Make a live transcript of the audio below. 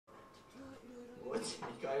ち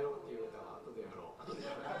に帰ろうって言うたら後でやろう。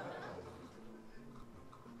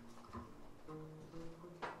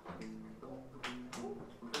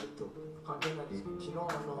関係ないですけど、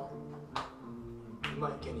昨日今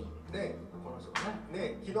池にね、この人が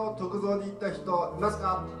ね、昨日徳蔵に行った人います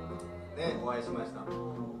か？ね、お会いしました。友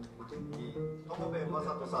部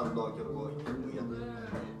正人さんの曲を一曲やってる。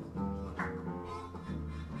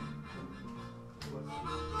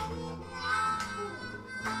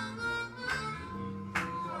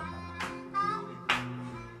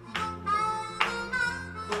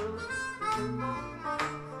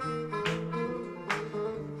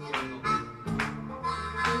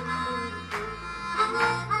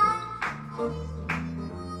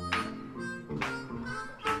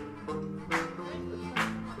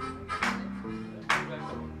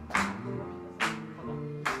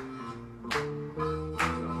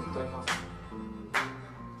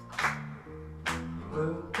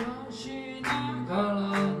昔ながら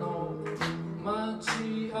の待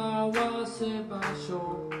ち合わせ場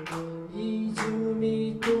所、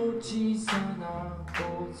泉と小さな構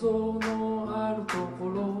造のあるとこ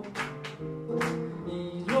ろ、い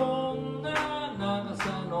ろんな長さ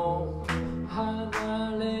の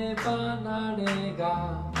離れ離れが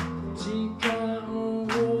時間を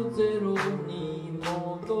ゼロに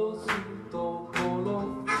戻すところ、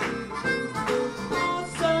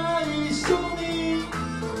最初に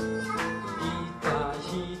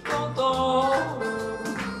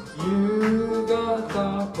夕方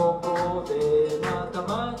ここでまた待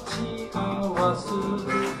ち合わす、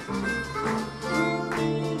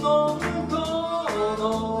海の向こうの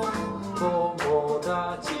友達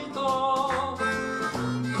と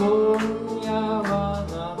今夜は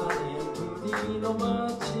7年ぶりの待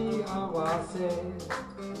ち合わせ、い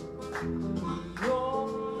ろん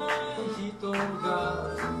な人が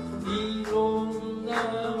いろんな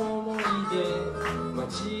思いで待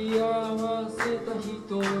ち合わせた人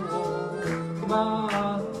を待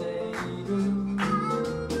っている、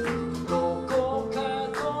どこか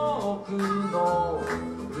遠くの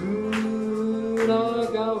裏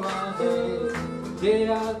側で出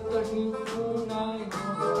会った人がいる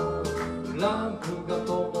の、ランプが灯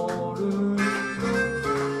る、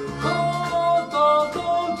音と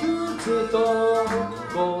靴と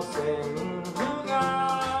五線譜が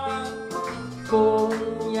今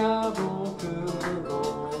夜僕の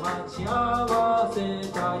待ち合わせ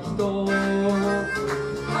た人、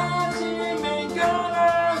初めか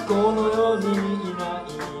らこの世にいない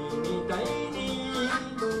みたいに、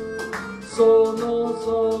その存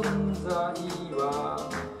在は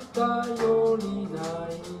頼りな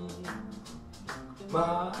い、待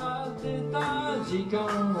ってた時間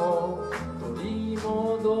を取り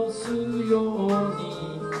戻すように、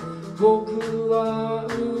僕はう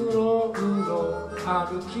ろうろ歩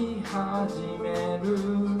き始める、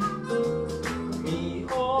見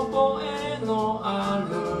覚えのあ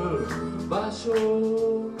る場所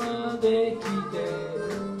まで来て、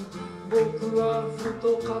僕はふと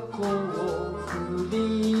過去を振り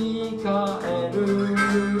返る、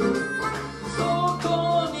そこ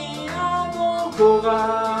にあの子が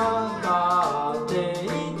立ってい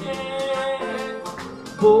て、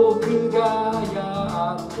僕が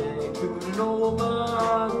やってくるのを待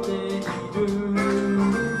っている、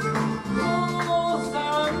もう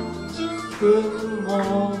30分も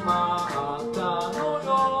待ったのよ、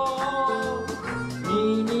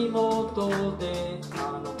耳元であ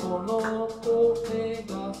の子の声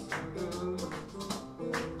がする、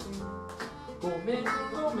ごめん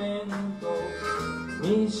ごめんと見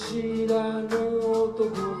知らぬ男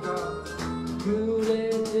がくれ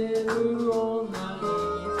てる女に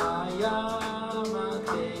謝って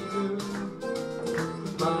いる、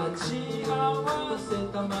待ち合わせ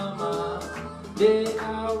たまま出会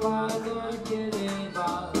わなければ、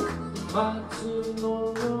待つの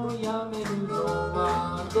をやめるのは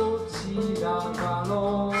どちらだろ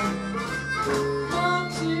う、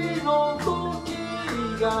街の時計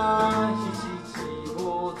が7時を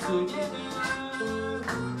告げる、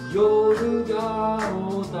夜が横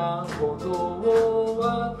断歩道を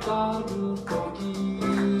渡る時、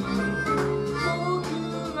僕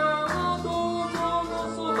が道路の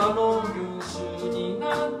そばの群衆にな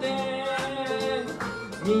って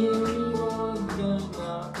耳をな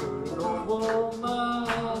るのを待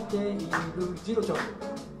っている、ジロちゃん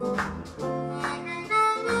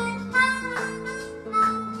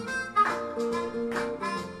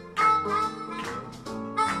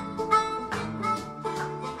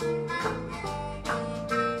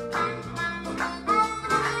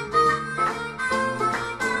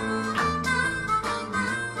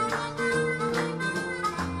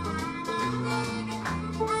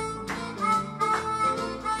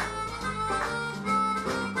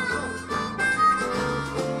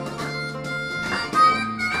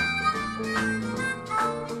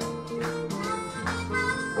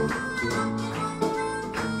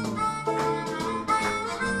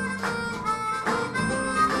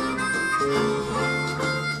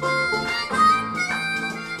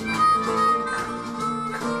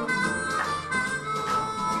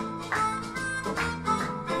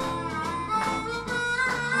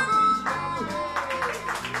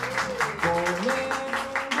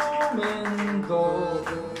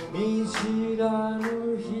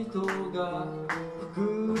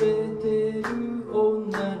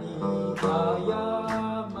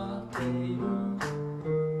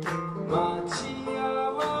待ち合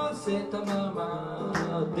わせたまま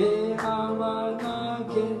出会わな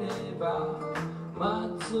ければ待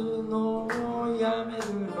つのをやめる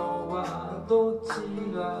のはどち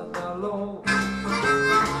らだろう。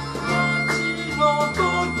街の時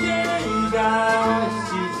計が7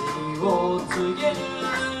時を告げる。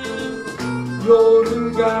夜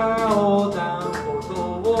が横断歩道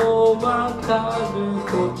を渡る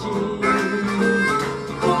時、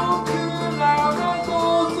僕らが銅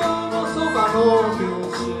像のそばの群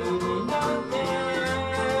衆になって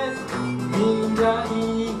未来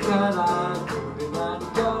から来る何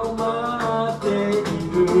かを待ってい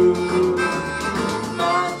る。街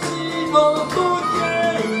の時計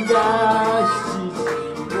が7時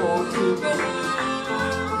を告げる。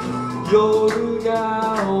夜が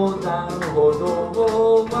横断歩道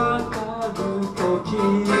を渡るとき、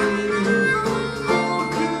僕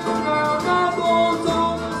らが銅像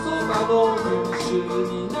のそばの群衆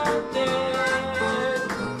になって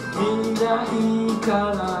未来か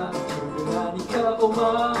ら来る何かを待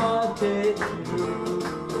っている。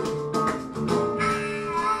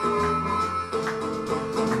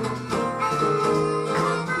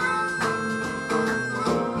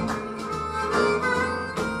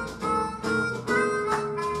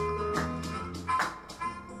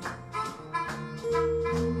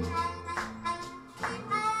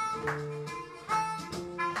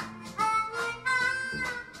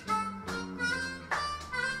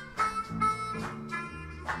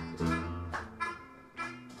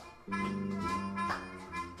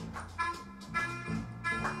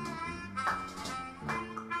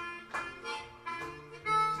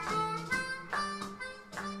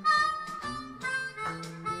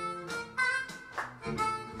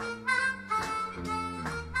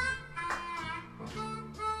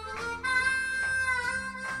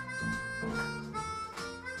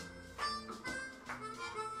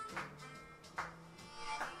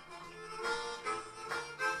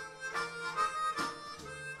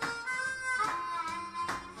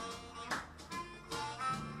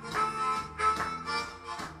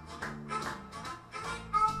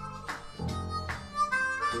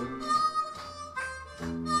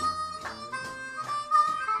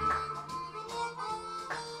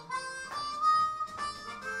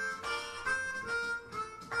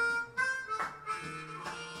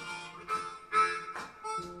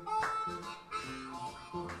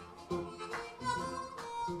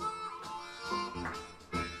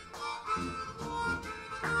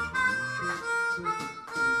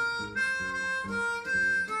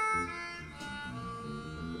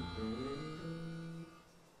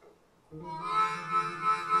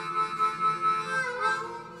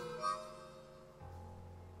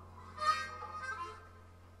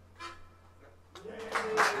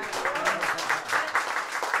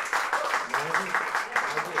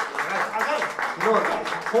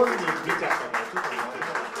本人見ちゃったからちょっと言われた。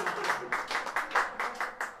す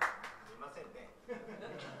いませんね。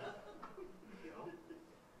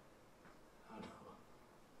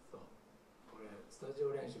そうこれスタジ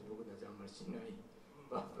オ練習僕たちあんまりしない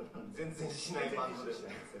バンドなんで。全然しないバンドでした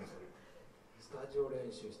ね。スタジオ練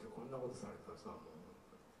習してこんなことされたらさ、もう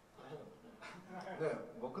大変だもんね。ね、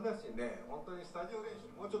僕たちね、本当にスタジオ練習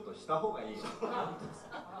もうちょっとした方がいいよ。確かに。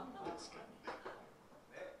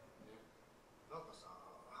なんかさ、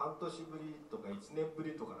半年ぶりとか1年ぶ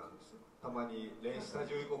りとかなんですよ。たまにスタ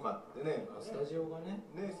ジオ行こうかってね。スタジオがね。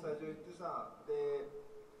スタジオ行ってさ、で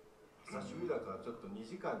久しぶりだからちょっと2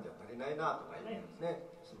時間じゃ足りないなとか言うんですね。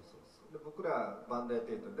そうそうそう。で僕らバンドやっ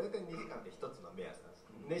てると大体2時間で1つの目安なんです。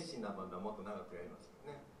熱心なバンドはもっと長くやりますよ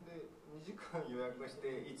ね。で2時間予約して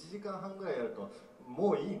1時間半ぐらいやると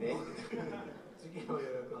もういいねって次の予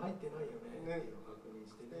約入ってないよねっていうのを確認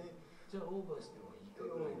してね。じゃあオーバーしてもいいか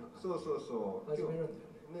ぐらいな感じでそう始めるんだ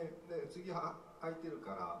よね。で次は空いてる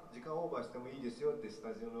から時間オーバーしてもいいですよってス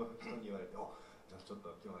タジオの人に言われて、あ、じゃあちょっ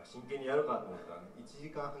と今日は真剣にやるかと思ったら1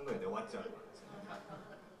時間半ぐらいで終わっちゃうわけですよ。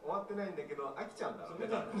終わってないんだけど飽きちゃうんだろうね。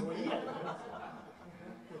もういいや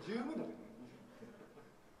十分だね。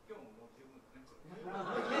今日ももう十分ね。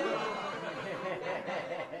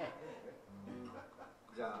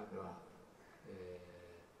じゃあでは、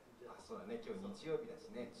そうだね、今日日曜日だし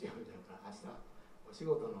ね。日曜日だから明日お仕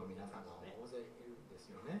事の皆さんが大勢いるんです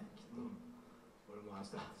よね、きっと。俺も明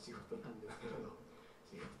日仕事なんですけど、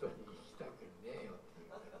仕事に行きたくねえよっていう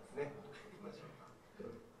ことですね。行きましょうか。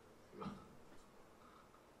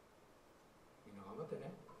みんな頑張って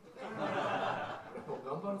ね。俺も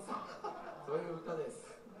頑張るさ。そういう歌で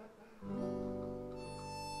す。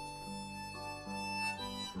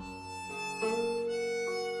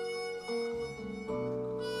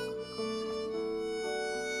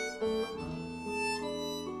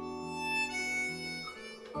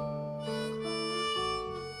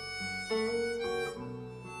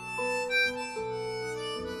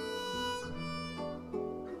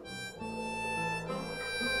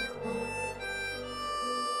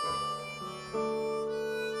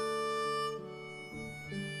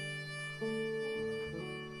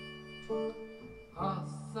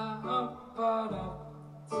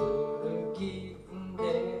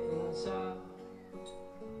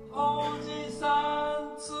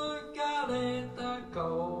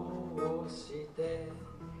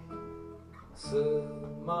ス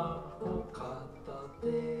マホ片手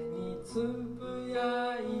につぶ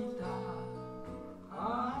やいた。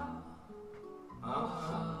ああ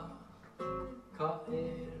ああ帰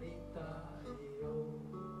りたいよ。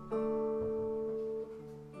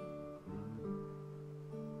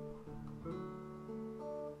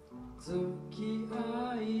付き合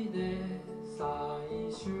いで最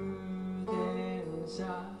終電車、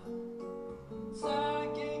酒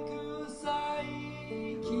臭い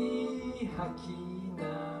息吐きな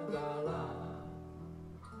がら、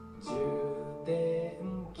充電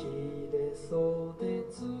切れそうで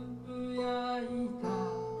つぶやいた。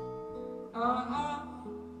ああ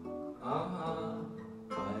ああ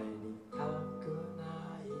帰りたくな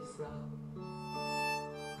いさ。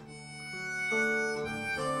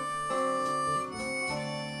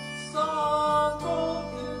そう僕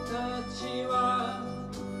たちは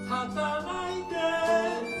働い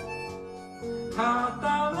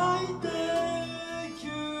て給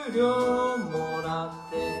料もらっ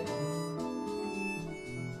て、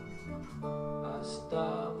明日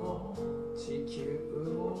も地球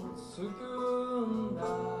を救うんだ。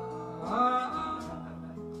あ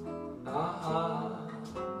あ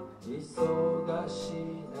忙しい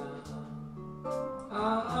な。あ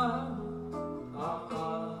あ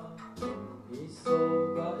忙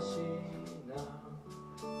しいな。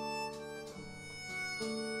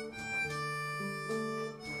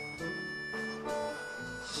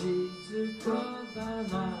静かだ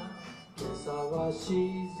な、今朝は静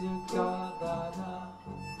かだな。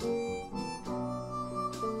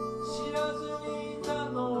知らずにいた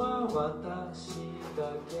のは私だ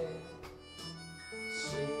け。知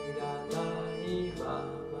らないま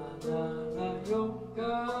まならよか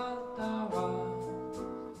ったわ。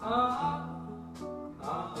あああ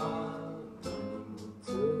あ何もつ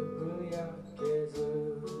ぶやけず。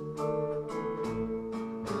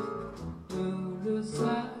うるさ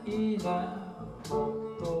いな、もっ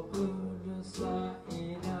とうるさい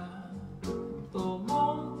な。友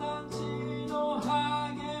達の励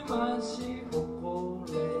まし誇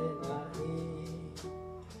れない。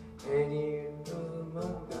ヘリウム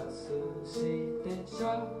ガスしてしゃ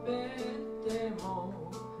べっても、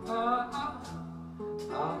ああ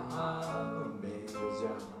ああメールじゃ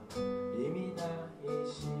意味ない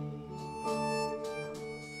し。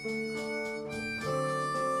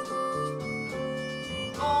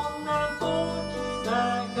こんな時だ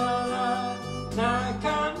から泣か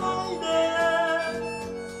ないで、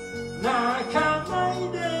泣かない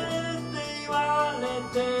でって言われ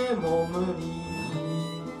ても無理。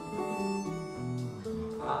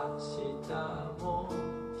明日も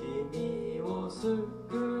君を救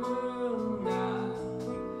うんだ。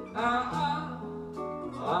ああ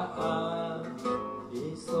ああ忙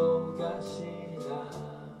しいな。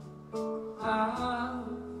ああ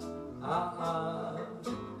ああ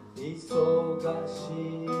忙し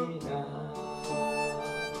いな。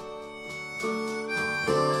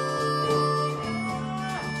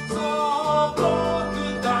そう僕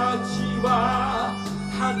たちは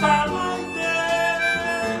働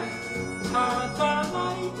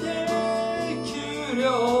いて給料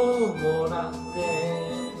もらって、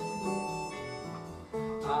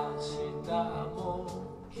明日も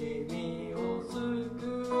君を救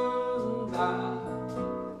うんだ。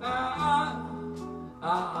あああ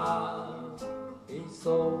あ忙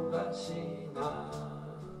しいな。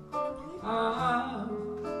ああ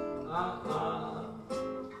ああ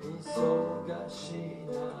忙しい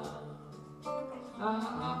な。ああ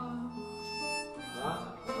ああ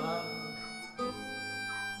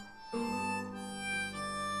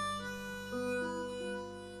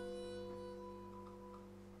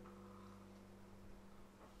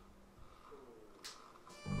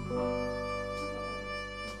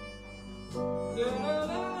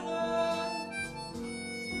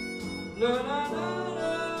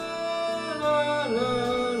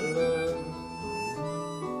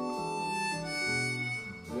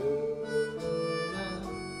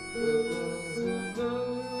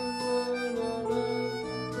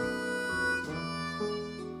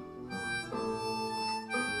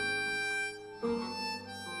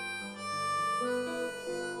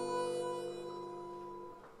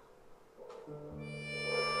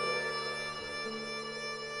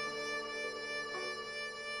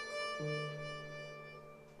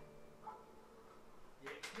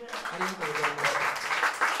ありがとうございます。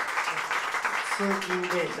通勤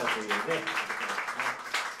電車というね、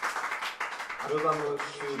アルバム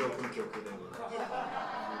収録曲でございます。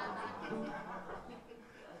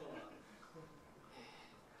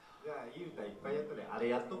じゃあいい歌いっぱいやったね。あれ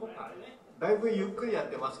やっとこうか。だいぶゆっくりやっ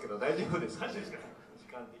てますけど大丈夫ですか？時間的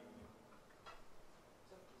に。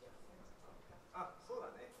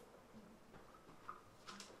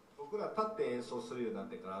僕ら立って演奏するようになっ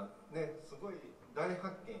てからね、すごい大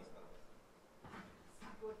発見したんです。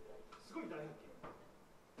すごい大発見。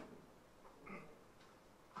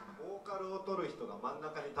ボーカルを取る人が真ん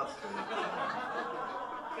中に立つという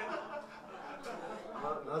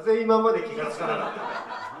なぜ今まで気がつかなかった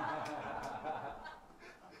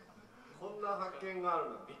こんな発見があ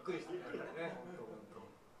るのはびっくりしてたね。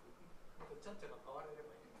ちゃっちゃが変われれ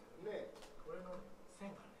ばいいね。これの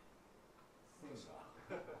線がね。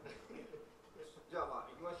じゃあま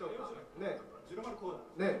あ行きましょうか。ね。ジロマルコ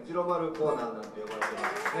ーナー。ね、ジロマルコーナーなんて呼ばれてま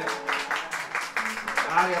すね。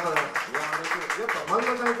ありがとうございます。いや、やっぱ真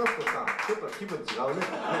ん中に立つとさ、ちょっと気分違うね。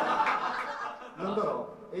なんだ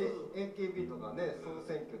ろう、AKB とかね、総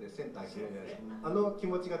選挙でセンター決めるじゃないですか。あの気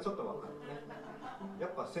持ちがちょっとわかるね。やっ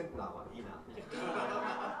ぱセンターはいいな。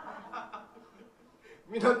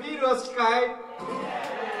みんなビールは好きかい？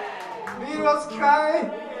ビールは好きかい？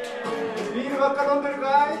ビールばっか飲んでる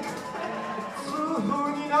かい？痛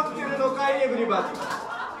風になってるのかい、エブリバデ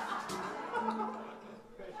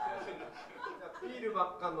ィ。ビールば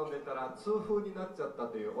っか飲んでたら痛風になっちゃった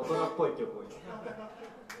という大人っぽい曲を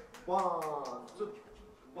ワン、ツー、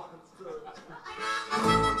ワン、ツー。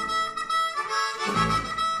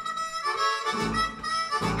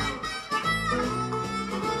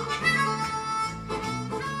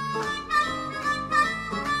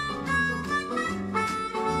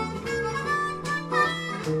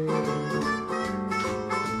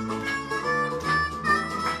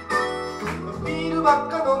ばっ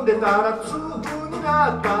か飲んでたら痛風に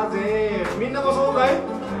なったぜ。みんなもそうかい？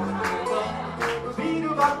ビー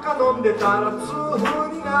ルばっか飲んでたら痛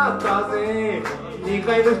風になったぜ。2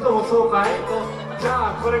階の人もそうかい？じ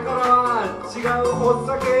ゃあこれからは違うお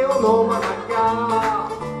酒を飲まなきゃ。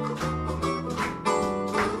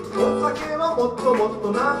お酒はもっともっ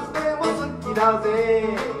と何でも好きだぜ。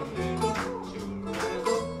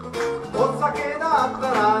お酒だっ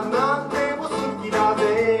たら何でも好きだ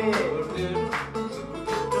ぜ。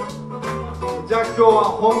じゃあ今日は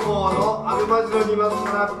本郷のアルマジロにいます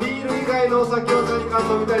からビール以外のお酒を何か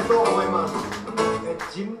飲みたいと思います。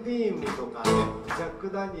ジンビームとかね、ジャック・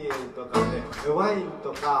ダニエルとかね、ワイン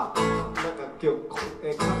とか、なんか今日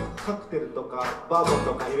カクテルとかバーボ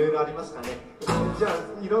ンとかいろいろありますかね。じゃあ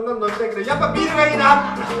いろんなの飲みたいけどやっぱビールがいい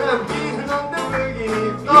な。ビール飲んでブギ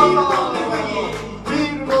ー、どうぞ。ビ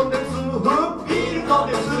ール飲んで痛風、ビール飲ん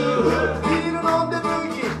で痛風、ビール飲んでブ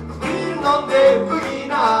ギー、ビール飲んでブギー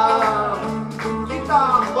な。ギタ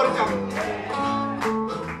ー、これちゃん。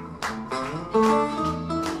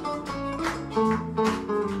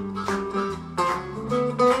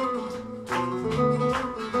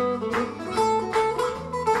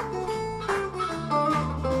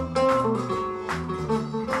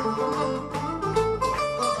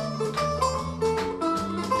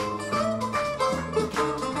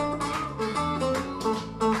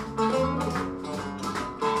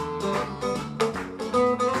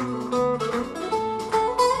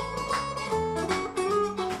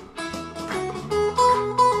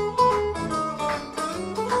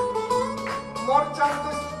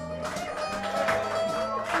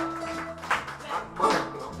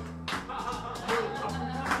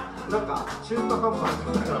なんか中途半端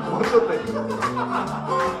だからもうちょっといい。ギタ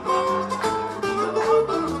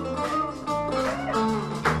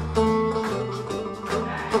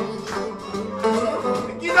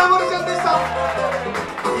ーマルちゃんでした。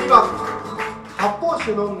今発泡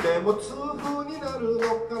酒飲んでも痛風になるの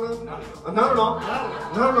かな。なるの？な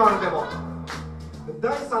るの。あれでも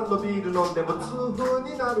第3のビール飲んでも痛風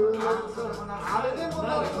になる。あれでも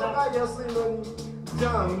なるのが安いのに。じ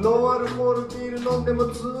ゃあノンアルコールビール飲んでも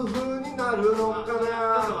痛風になるのか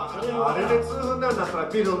な。あれで痛風になるんだったら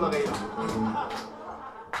ビール飲んだ方がいいよ。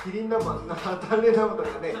キリン生、種生と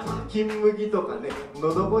かね、金麦とかね、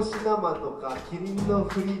喉越し生とか、キリンの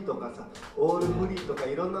フリーとかさ、オールフリーとか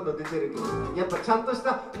いろんなの出てるけど、やっぱちゃんとし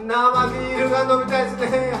た生ビールが飲みたいです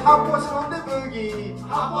ね。発泡酒飲んでブギー、発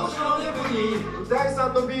泡酒飲んでブギー、第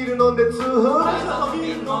3のビール飲んで痛風、第3のビー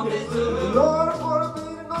ル飲んで痛風、ノンアルコールビー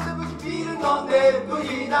ル飲んでブギー、ビール飲んでブギ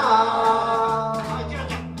ーなー。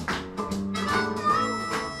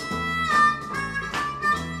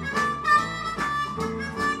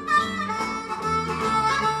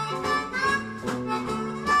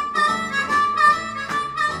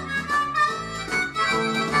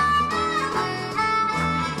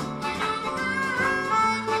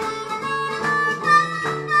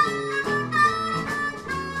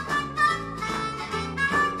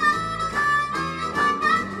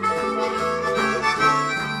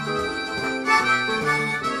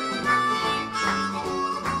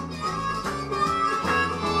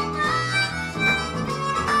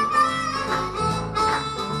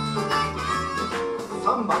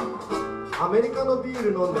メリカのビ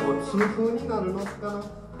ール飲んでも痛風になるのかな。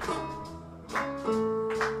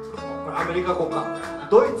これアメリカ語か。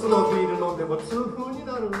ドイツのビール飲んでも痛風に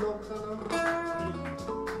なるのかな。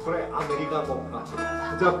これアメリカ語か。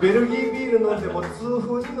じゃあベルギービール飲んでも痛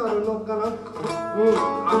風になるのかな。ア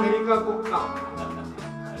メリカ語か。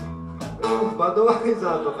バドワイ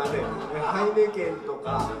ザーとかね、ハイネケンと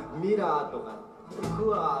かミラーとか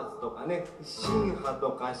クアーズとかね、シンハ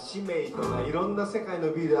とかシメイとかいろんな世界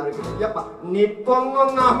のビールあるけど、やっぱ日本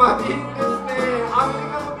の生ビールですね。アメリ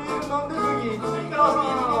カのビール飲んで麦、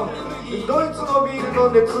ドイツのビール飲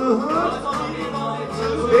んで痛風、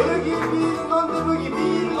ベルギービール飲んで麦、ビ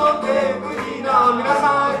ール飲んで麦な。皆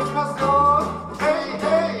さんいきますよ。ヘイヘイ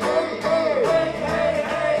ヘイヘ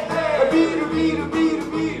イ、ビールビールビール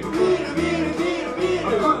ビールビールビールビールビ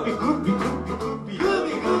ール、グッビグッビグッビグッ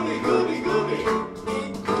ビグッビグッビグッビグッビ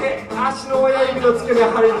で、足の親指の付け根腫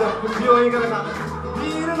れた病院行かなかった。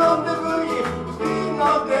ビール飲んで麦、ビール飲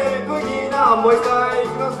んで麦な。もう一回いき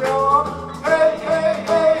ますよ。ヘイヘイ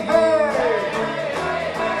ヘイヘ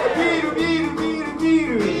イ、ビールビールビールビールビー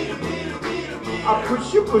ルビールビールビール、あ、プッ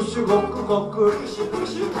シュプッシュゴクゴク、プッシュプッ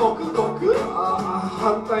シュゴクゴク、あ、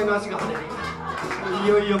反対の足が腫れる。い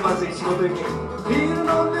よいよまずい仕事行け。ビール飲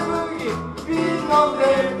んで麦、ビール飲んで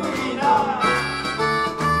麦な。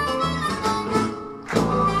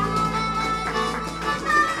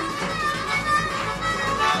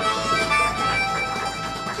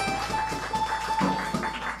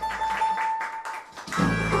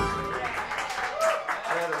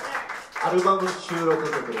アルバム収録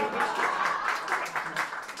曲で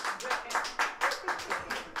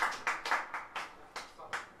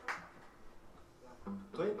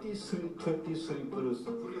23ブルースっ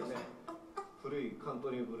ていうね、古いカント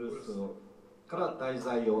リーブルースから題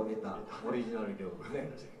材を得たオリジナル曲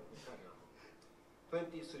ね。23ブルー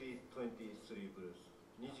ス、23ブルース、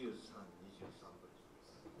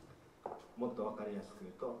もっと分かりやすく言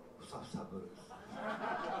うとふさふさブルース。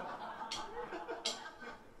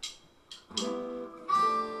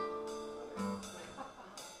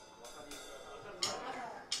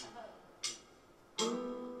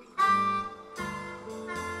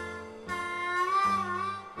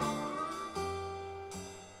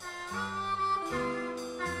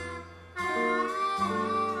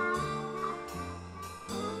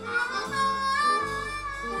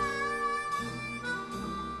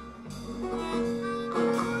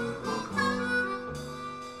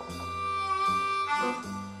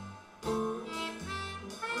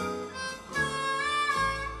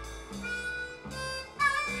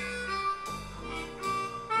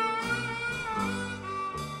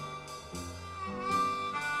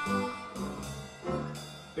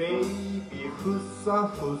ベイビーふさ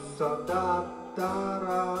ふさだった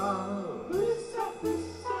ら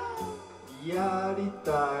やり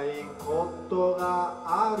たいことが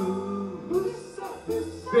ある。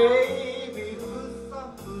ベイビーふさ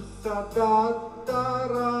ふさだった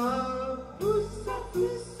ら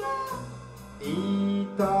言い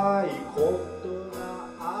たいことが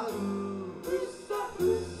ある。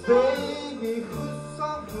ベイビーふ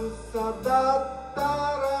さふさだった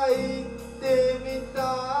ら言ってみたい。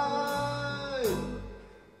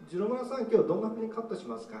ジロ村さん、今日どんな風にカットし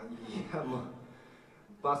ますか？いや、もう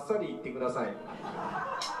バッサリ言ってください。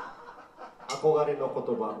憧れの言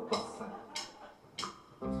葉バッサ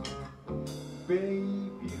リ。ベイ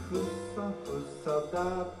ビーふさふさ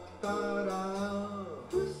だったら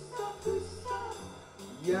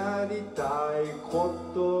やりたいこ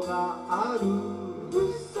とがある。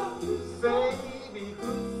ベイビーふ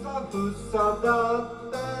さふさだっ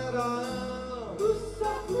たら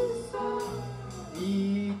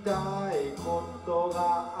言いたいことが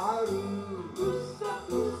ある。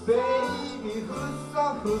ベイビーふ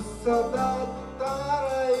さふさだったら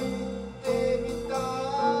言ってみた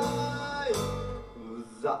い。う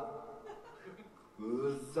ざう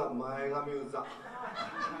ざ、前髪うざ。も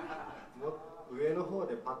っと上の方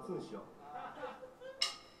でパツンしよ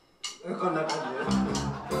う。こんな感じ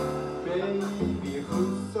で、ベイビーふ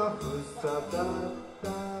さふさだった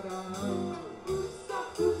ら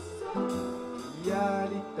や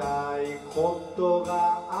りたいこと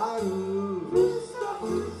がある。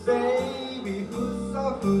ベイビーふ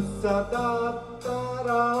さふさだったら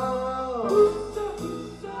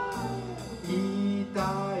言い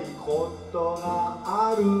たいことが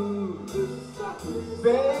ある。ベ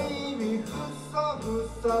イビーふさふ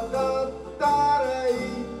さだったら言っ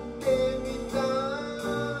てみたい。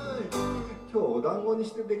今日お団子に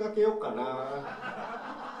して出かけようかな。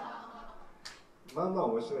まあまあ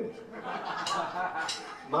面白いですね。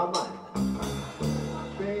まあまあね。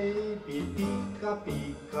ベイビーピカ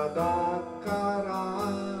ピカだから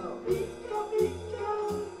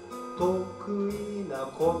得意な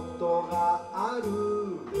ことがある。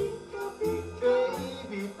ベイ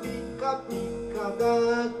ビーピカピカだ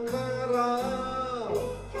から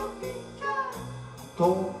得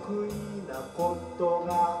意なこと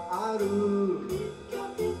がある。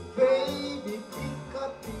ベイビーピカ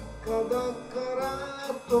ピカだから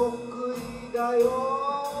得意だよ。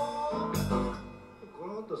この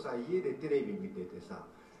後さ、家でテレビ見ててさ、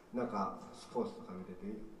なんかスポーツとか見てて、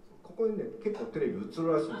ここにね結構テレビ映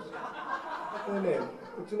るらしいんですよ。これね、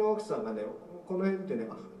うちの奥さんがね、この辺見てね、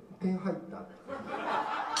点入ったって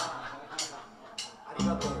あり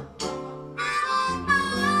がとう。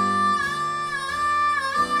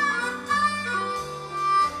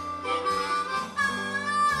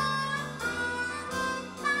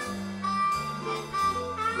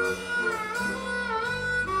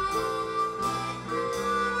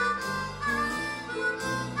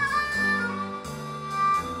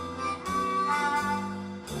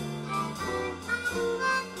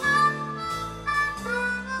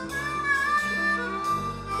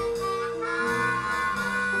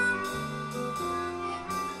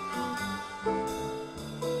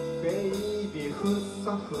ふ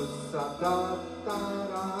さふさだったら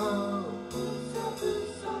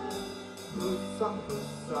ふさふ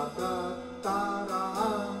さだったら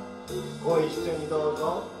ご一緒にどうぞ。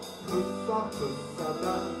ふさふさだ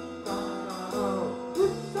ったらふ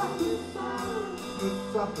さふさふ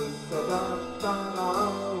さふさだったら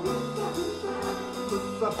ふ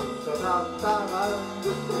さふさだったらふ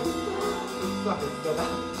さふさだ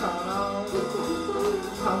ったら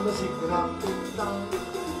楽しくなってきた。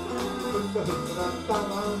ふっかふっかだった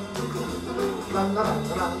な、ランララン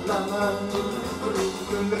ランランラン、ラ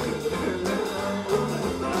ンラランラ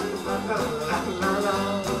ンランラ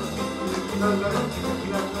ン、ランララン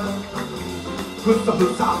ランラン、ふっさふっ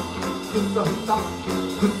さ、ふっさふっさ、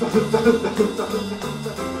ふっさふっさ、ふっさふっさ、ふっ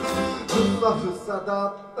さふっさだ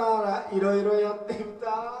ったらいろいろやってみた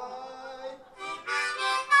い。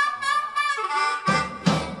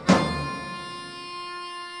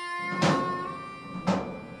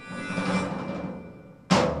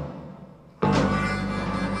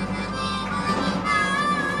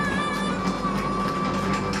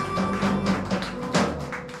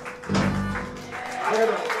ありが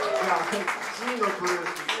とう。じゃあ G のブルース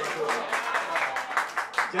いきましょう。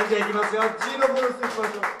じゃんじゃんいきますよ。G のブルースいきまし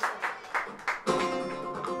ょう。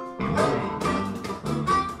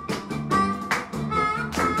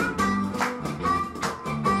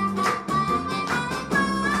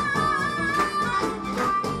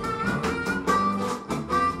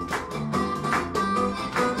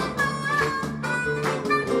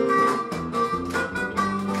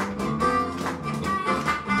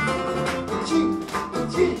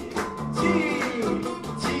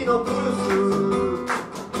G のブルース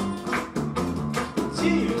G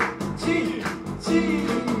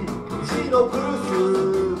のブルース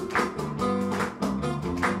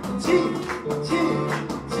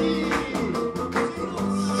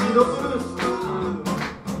G のブルース。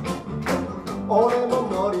俺も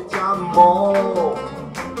森ちゃんも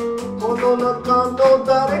この中の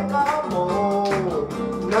誰かも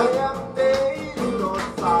悩んでいるの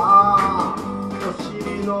さ。お尻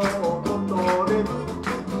のことで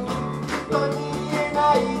人に言えな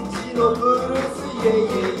いGのブルース。イエイエ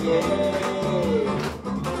イエイ。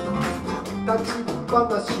立ちっぱ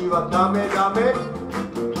なしはダメダメ、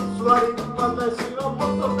座りっぱなしはも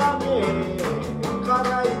っとダメ、辛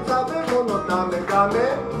い食べ物ダメダメ、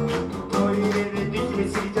トイレで力み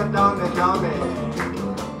すぎちゃダメダメ、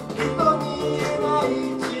人に言えない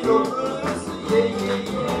Gのブルース。イエイエイ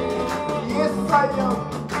エイ。イエスアイアム。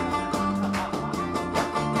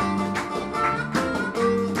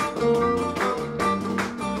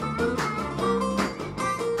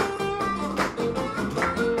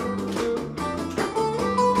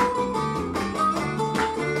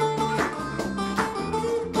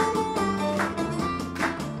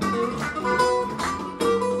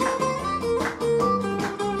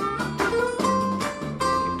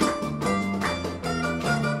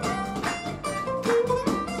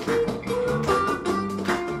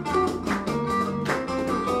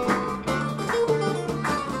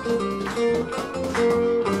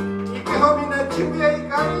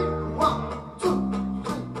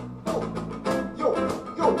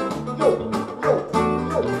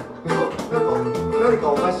何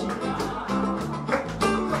かおかしい。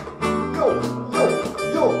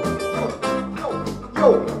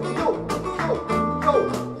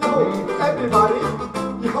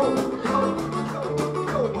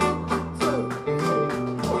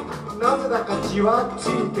なぜだかじわっち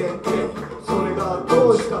いてて、それがど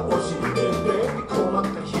うしたおしりで困った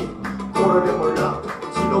日、これでもラップ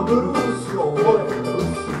のブルースを覚えてる。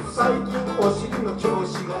最近お尻の調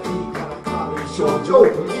子がいいから軽い症状、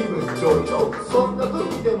気分上々。そんな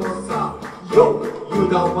時でもさ、よ油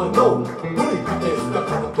断はノー。無理かエースだ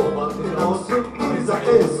から止まって直す。無理ザエ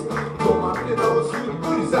ース、止まって直す。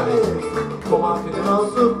無理ザエース、止まって直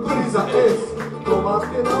す。無理ザエース、止まっ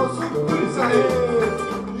て直す。無理ザエース。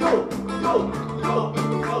よよよよ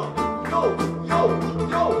よよ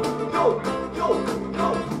よ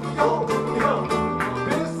よよベ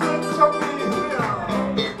ストチョッピングや。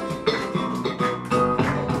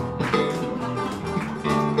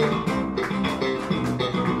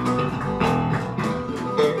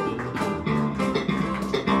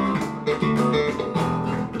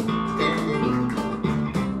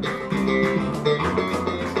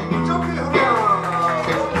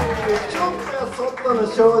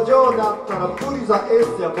症状だったらプリザエ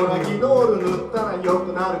スやボラギノール塗ったら良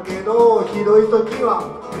くなるけど、ひどい時は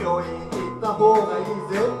病院行った方がいい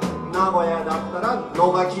ぜ。名古屋だったら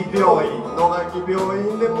野垣病院、野垣病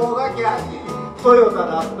院でもがきゃいい。トヨタ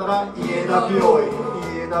だったら家田病院、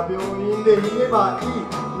家田病院で言えばいい。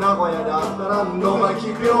名古屋だったら野垣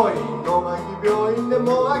病院、野垣病院で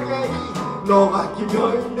もがきゃいい。野垣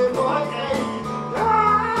病院でもがきゃいい。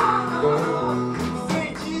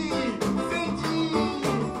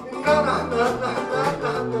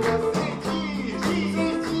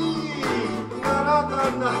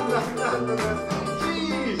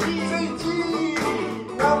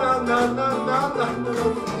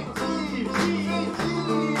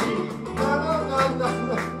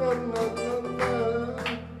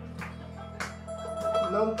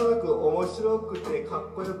なんとなく面白くてかっ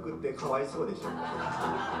こよくてかわいそうでしょ。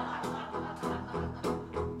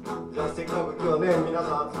じゃあせっかく今日ね皆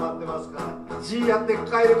さん集まってますから、 G やって帰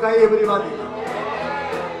るかい。エブリバディ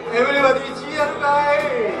エブリバディ G やるかい。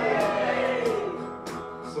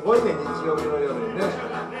すごいね、日曜日の夜にね。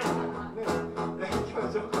行き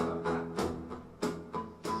ましょうか。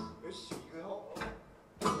よし、行くよ。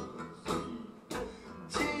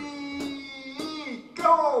G GO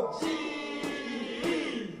G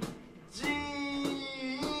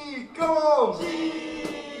GO。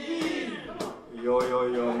よよ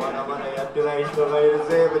よ、まだまだやってない人がいる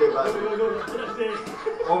ぜ、エブリバディ。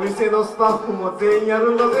お店のスタッフも全員や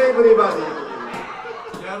るんだぜ、エブリバデ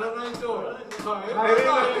ィ。やらないと帰れない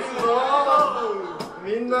ぞ。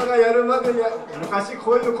みんながやるまでや、昔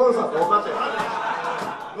こういうコンサート多かったよ。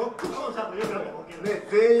ロックコンサートよくあるね、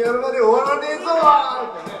全員やるまで終わらねえぞー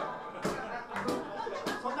ってね。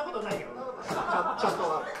そんなことないよ。ちゃんと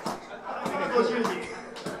は。ご主人。行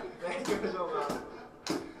きましょうか。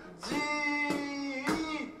G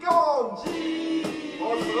GO G。お、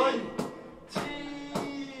すごい。G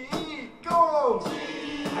GO G。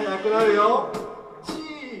速くなるよ。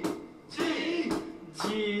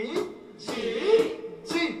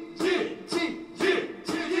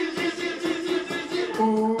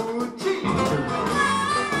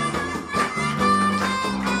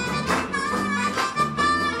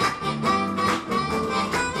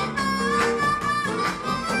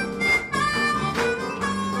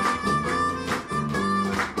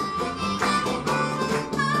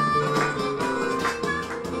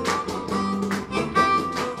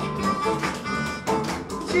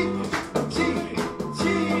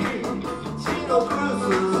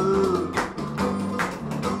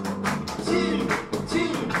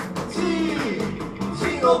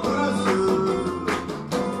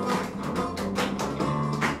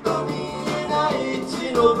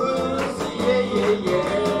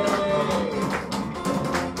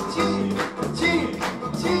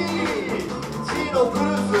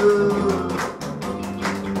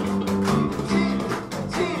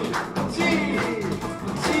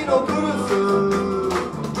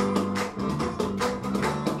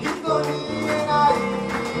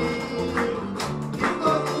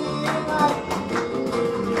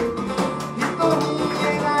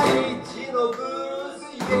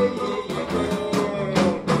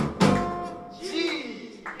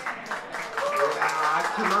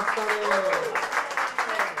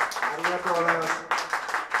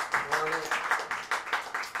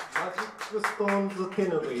マジックストーンズ手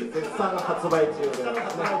ぬぐい絶賛発売中ですね。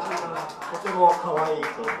とても可愛いと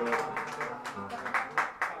思います。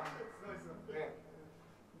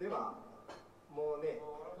ではもうね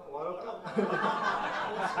終わろうか。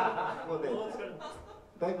もうね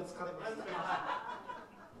だいぶ疲れました。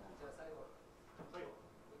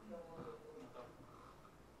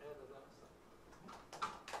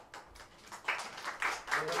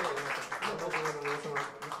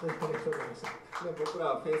僕ら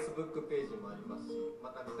は Facebook ページもありますし、ま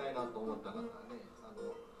た見たいなと思った方はね、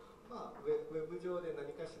ウェブ上で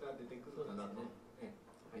何かしら出てくるかなと、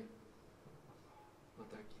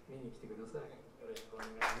見に来てください。よろしくお願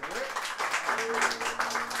いします。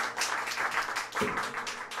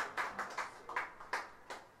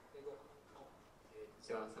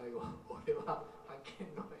じゃあ最後、俺は派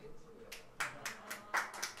遣のエンジニア。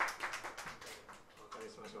お別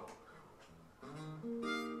れしましょう。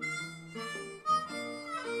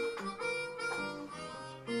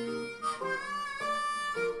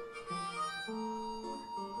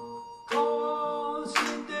こうし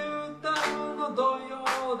て歌うの土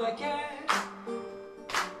曜だけ。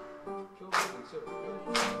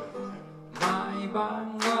毎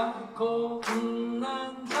晩はこんな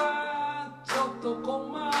んじゃちょっと困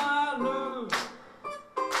る。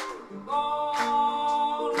俺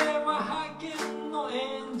は派遣のエ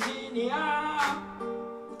ンジニア。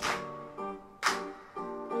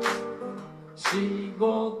仕事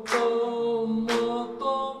を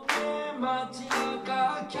求め街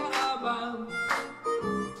中キャラバン。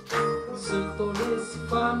ストレス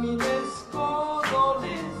ファミレスコードレ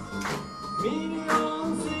ス。ミリオ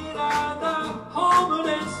ンセラーだホームレ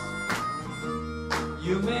ス。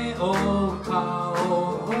夢を買お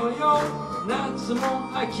うよ。夏も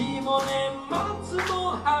秋も年末も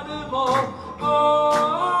春も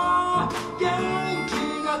元気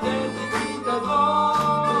が出てきたぞ。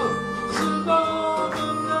ストーブ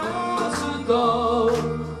なストー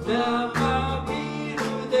ブ生ビール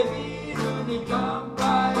でビールに乾杯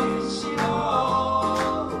しよ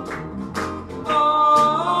う。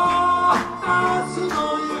明日の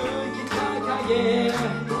雪高げス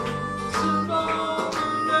トーブ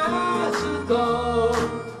なストー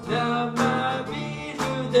ブ生ビー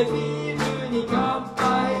ルでビールに乾杯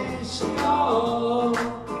しよう。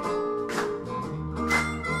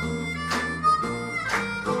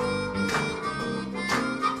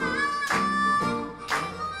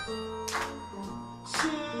週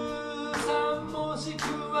3もしく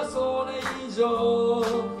はそれ以上。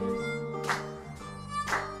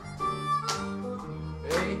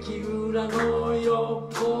駅裏の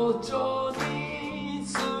横丁に吸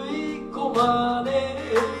い込まれ。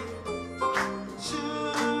周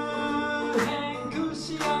辺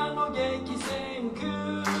串屋の激戦区。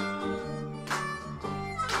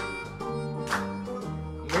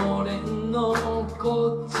のれんの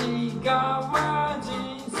こっち側人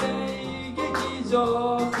生劇場。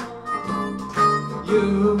誘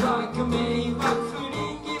惑迷惑不倫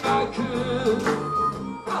疑惑。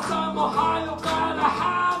朝も早から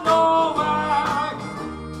ハローワー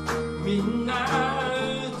ク。みんなう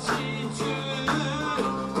ち中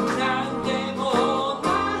なんでもナ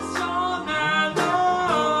ショナル。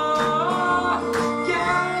元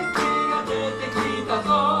気が出てきたぞ。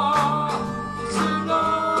スロ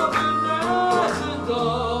ーブなスト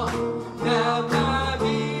生ビ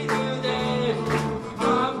ールで乾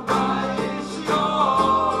杯しよ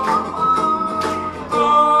う。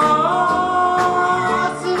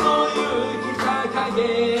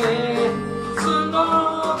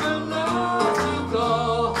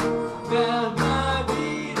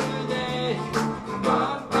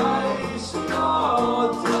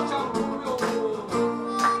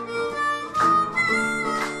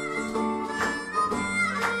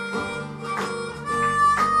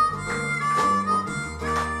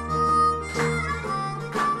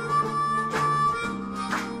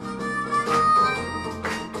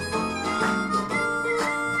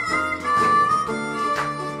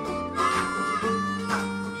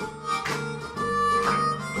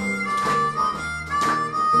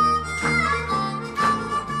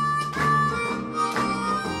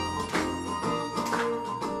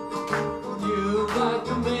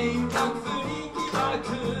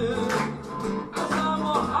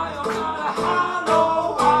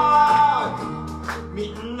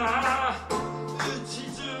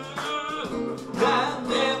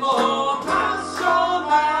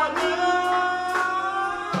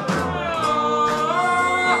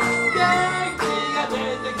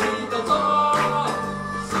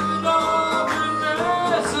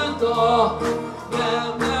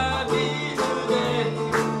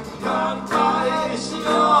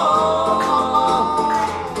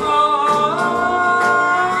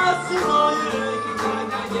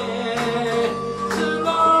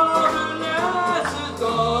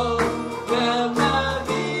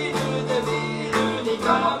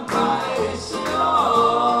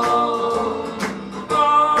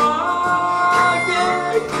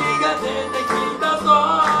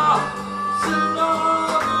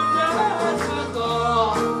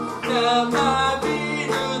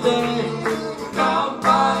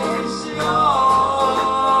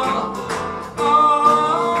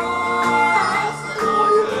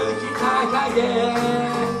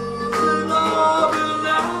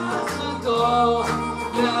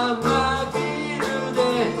生ビールで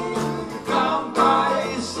乾杯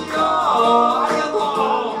しよう。ありがとう。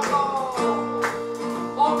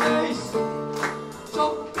オーケーショッ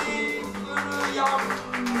ピングルヤン。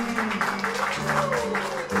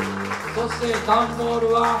そしてダンボール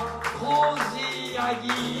はコージヤギ。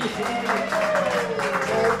ギ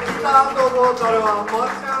ターとボーカルはもち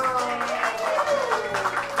ゃん。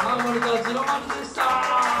ハーモニカジロマルでした。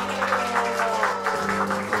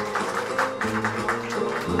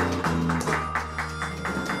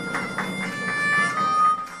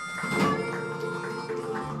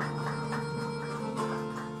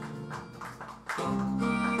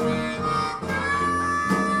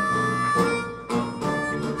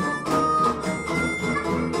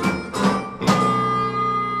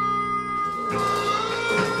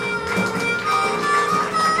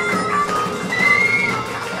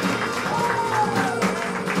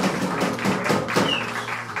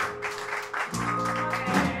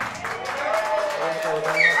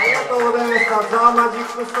ザ・マジッ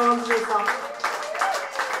クストーンズでした。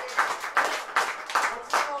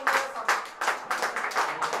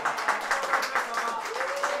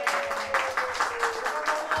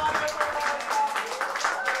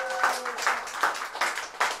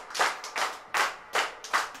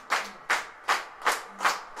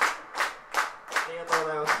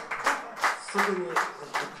すぐに時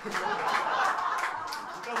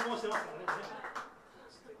間もしてますから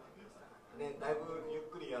ね。だいぶゆっ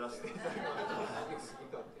くりやらせていただきます。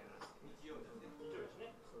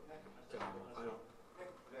じゃあ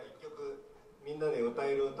一曲みんなで歌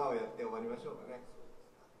える歌をやって終わりましょうかね。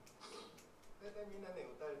大体みんなね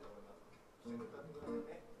歌えると思います。歌ってください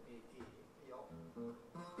ね。いいよ。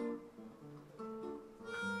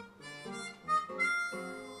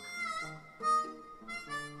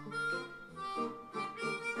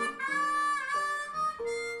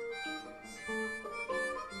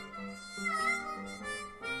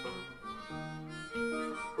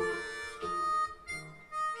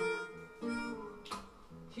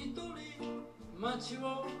街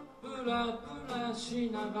をブラブラし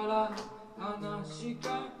ながら話し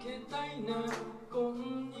かけたいな。こ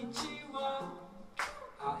んにちは。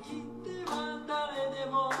相手は誰で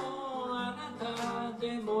もあなた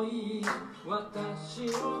でもいい。私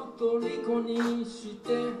を虜にして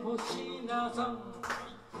ほしいなさ。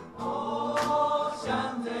オーシ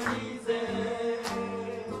ャンゼリゼ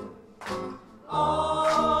オ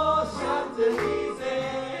ーシャンゼリゼ。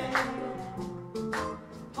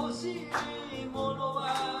欲しいものは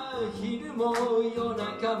昼も夜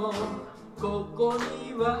中もここ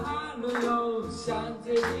にはあるよ。シャン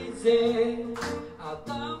ゼリゼ。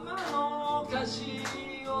頭のおかし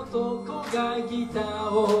い男がギター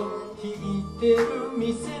を弾いてる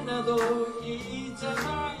店などいいじゃ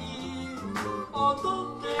ない。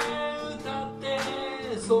踊って歌って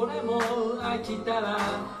それも飽きたら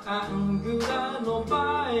アングラの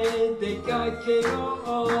場へ出かけよ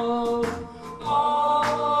う。オ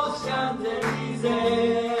ーシャンゼリゼ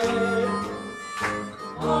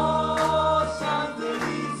オーシャンゼリ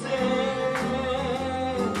ゼ。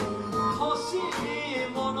欲しい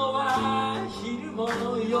ものは昼も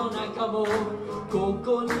夜中もこ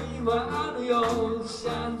こにはあるよ。シ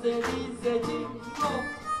ャンゼリゼジロ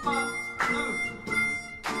マル。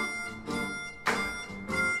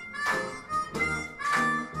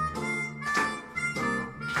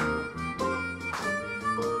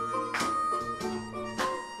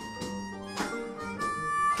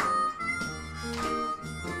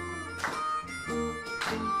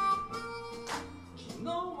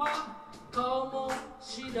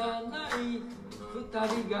知らない二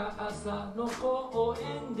人が朝の公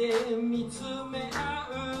園で見つめ合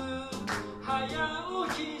う。早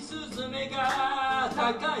起きスズメが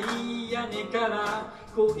高い屋根から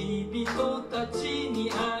恋人たち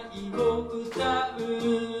に愛を歌う。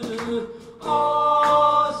オ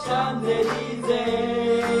ーシャンゼリゼ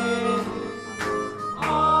オー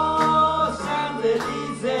シャンゼリ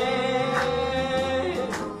ゼ。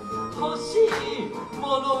欲しいも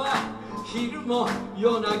のは昼も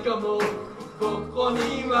夜中もここに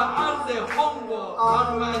はあるぜ。本郷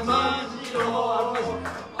アルマジロ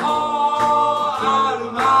アル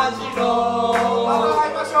マジロ。また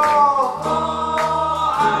会いましょう。